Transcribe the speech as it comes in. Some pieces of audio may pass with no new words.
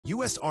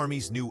U.S.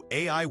 Army's new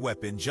AI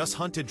weapon just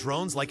hunted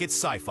drones like it's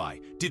sci-fi.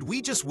 Did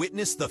we just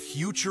witness the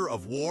future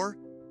of war?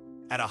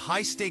 At a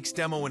high-stakes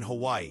demo in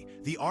Hawaii,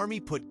 the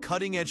Army put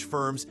cutting-edge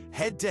firms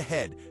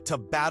head-to-head to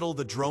battle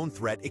the drone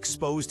threat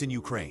exposed in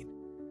Ukraine.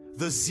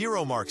 The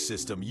ZeroMark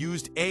system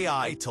used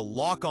AI to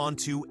lock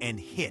onto and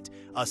hit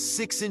a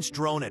 6-inch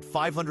drone at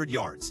 500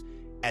 yards,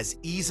 as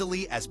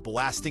easily as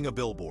blasting a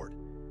billboard.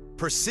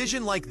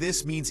 Precision like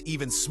this means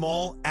even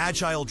small,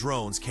 agile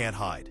drones can't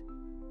hide.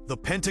 The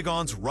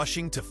Pentagon's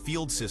rushing to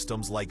field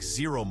systems like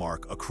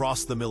ZeroMark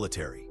across the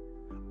military.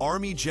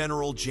 Army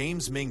General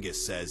James Mingus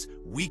says,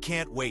 "We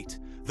can't wait.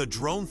 The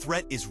drone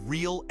threat is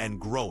real and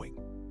growing."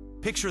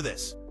 Picture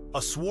this: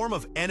 a swarm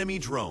of enemy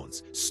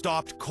drones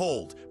stopped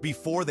cold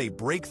before they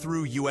break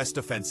through U.S.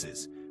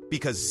 defenses,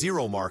 because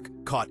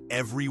ZeroMark caught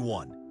every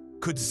one.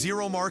 Could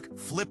ZeroMark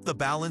flip the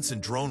balance in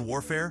drone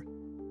warfare?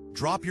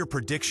 Drop your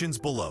predictions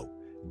below.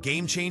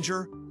 Game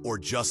changer or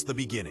just the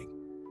beginning?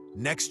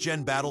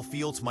 Next-gen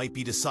battlefields might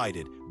be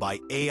decided by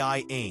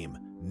AI aim,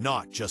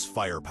 not just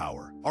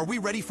firepower. Are we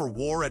ready for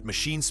war at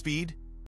machine speed?